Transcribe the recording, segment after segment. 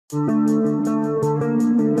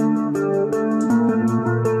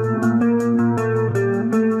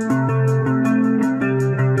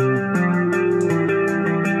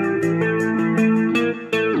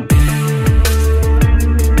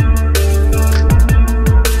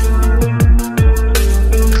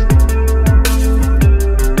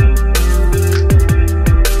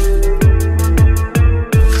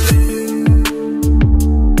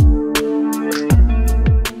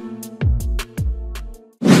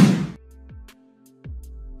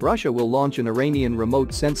Russia will launch an Iranian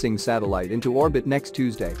remote sensing satellite into orbit next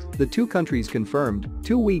Tuesday, the two countries confirmed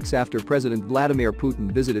 2 weeks after President Vladimir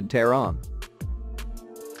Putin visited Tehran.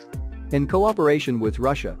 In cooperation with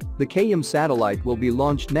Russia, the Khayyam satellite will be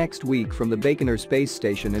launched next week from the Baikonur space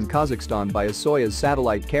station in Kazakhstan by a Soyuz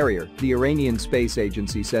satellite carrier, the Iranian space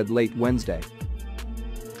agency said late Wednesday.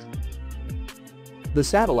 The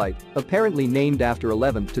satellite, apparently named after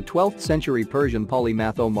 11th to 12th century Persian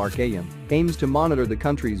polymath Omar Khayyam, aims to monitor the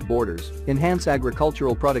country's borders, enhance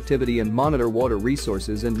agricultural productivity and monitor water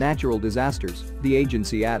resources and natural disasters, the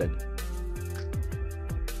agency added.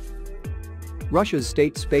 Russia's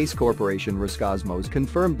State Space Corporation Roscosmos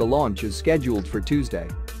confirmed the launch is scheduled for Tuesday.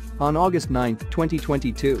 On August 9,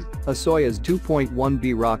 2022, a Soyuz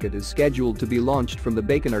 2.1B rocket is scheduled to be launched from the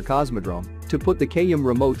Baikonur Cosmodrome to put the Khayyam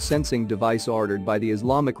remote sensing device ordered by the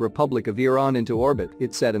Islamic Republic of Iran into orbit,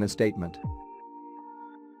 it said in a statement.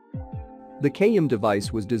 The Khayyam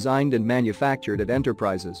device was designed and manufactured at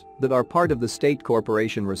enterprises that are part of the State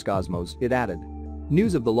Corporation Roscosmos, it added.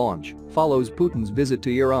 News of the launch follows Putin's visit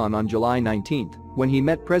to Iran on July 19, when he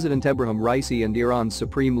met President Ebrahim Raisi and Iran's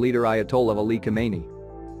supreme leader Ayatollah Ali Khamenei.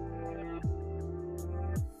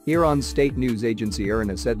 Iran's state news agency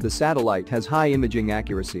IRNA said the satellite has high imaging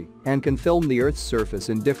accuracy and can film the Earth's surface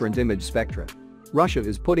in different image spectra. Russia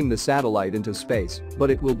is putting the satellite into space, but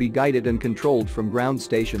it will be guided and controlled from ground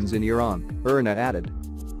stations in Iran, IRNA added.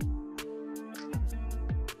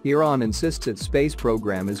 Iran insists its space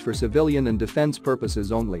program is for civilian and defense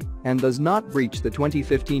purposes only and does not breach the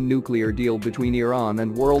 2015 nuclear deal between Iran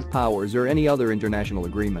and world powers or any other international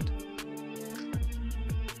agreement.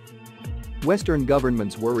 Western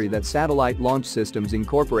governments worry that satellite launch systems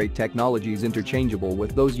incorporate technologies interchangeable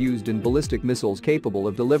with those used in ballistic missiles capable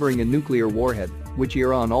of delivering a nuclear warhead, which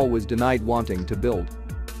Iran always denied wanting to build.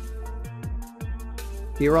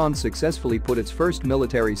 Iran successfully put its first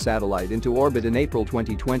military satellite into orbit in April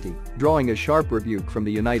 2020, drawing a sharp rebuke from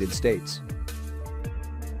the United States.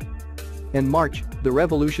 In March, the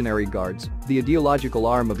Revolutionary Guards, the ideological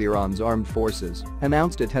arm of Iran's armed forces,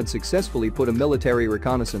 announced it had successfully put a military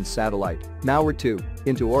reconnaissance satellite, Nour-2,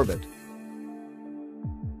 into orbit.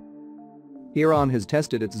 Iran has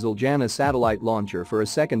tested its Zul'Jana satellite launcher for a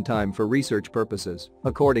second time for research purposes,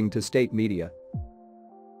 according to state media.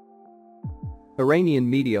 Iranian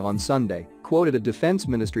media on Sunday quoted a defense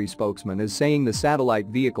ministry spokesman as saying the satellite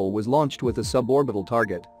vehicle was launched with a suborbital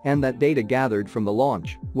target and that data gathered from the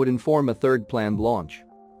launch would inform a third planned launch.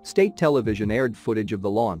 State television aired footage of the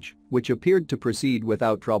launch, which appeared to proceed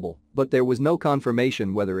without trouble, but there was no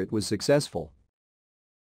confirmation whether it was successful.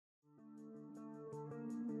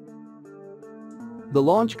 The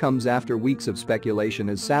launch comes after weeks of speculation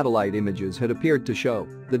as satellite images had appeared to show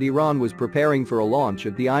that Iran was preparing for a launch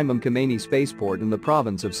at the Imam Khomeini spaceport in the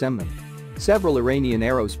province of Semnan. Several Iranian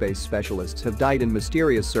aerospace specialists have died in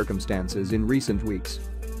mysterious circumstances in recent weeks.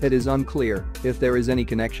 It is unclear if there is any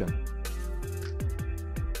connection.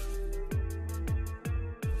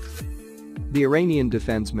 The Iranian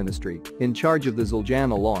Defense Ministry, in charge of the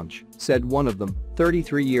Zul'Jana launch, said one of them,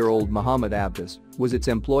 33-year-old Mohammad Abdus, was its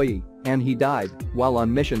employee, and he died while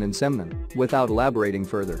on mission in Semnan, without elaborating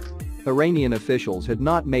further. Iranian officials had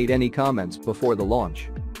not made any comments before the launch.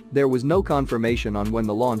 There was no confirmation on when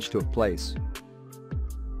the launch took place.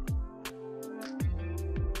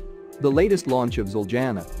 The latest launch of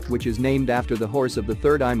Zul'Jana, which is named after the horse of the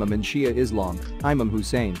third Imam in Shia Islam, Imam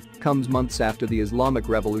Hussein, comes months after the Islamic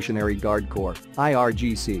Revolutionary Guard Corps,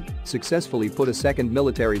 IRGC, successfully put a second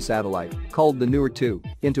military satellite, called the Nour-2,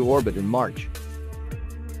 into orbit in March.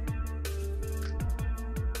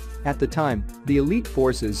 At the time, the elite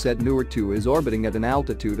forces said Nour-2 is orbiting at an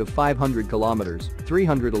altitude of 500 kilometers,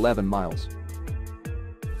 311 miles.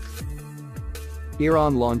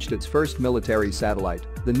 Iran launched its first military satellite,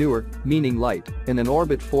 the Nour, meaning light, in an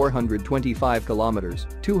orbit 425 kilometers,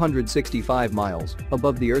 265 miles,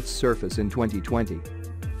 above the Earth's surface in 2020.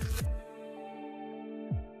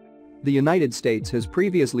 The United States has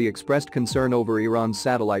previously expressed concern over Iran's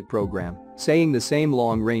satellite program, saying the same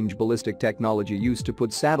long-range ballistic technology used to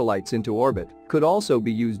put satellites into orbit could also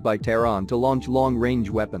be used by Tehran to launch long-range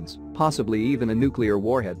weapons, possibly even a nuclear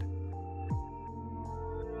warhead.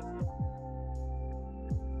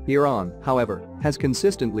 Iran, however, has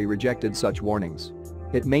consistently rejected such warnings.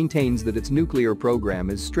 It maintains that its nuclear program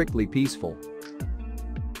is strictly peaceful.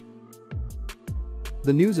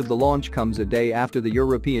 The news of the launch comes a day after the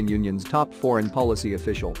European Union's top foreign policy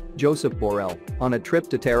official, Joseph Borrell, on a trip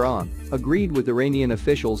to Tehran, agreed with Iranian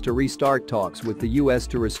officials to restart talks with the US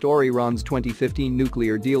to restore Iran's 2015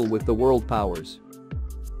 nuclear deal with the world powers.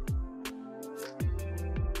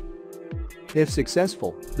 If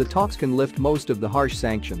successful, the talks can lift most of the harsh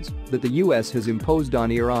sanctions that the US has imposed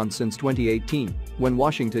on Iran since 2018, when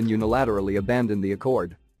Washington unilaterally abandoned the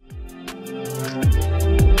accord.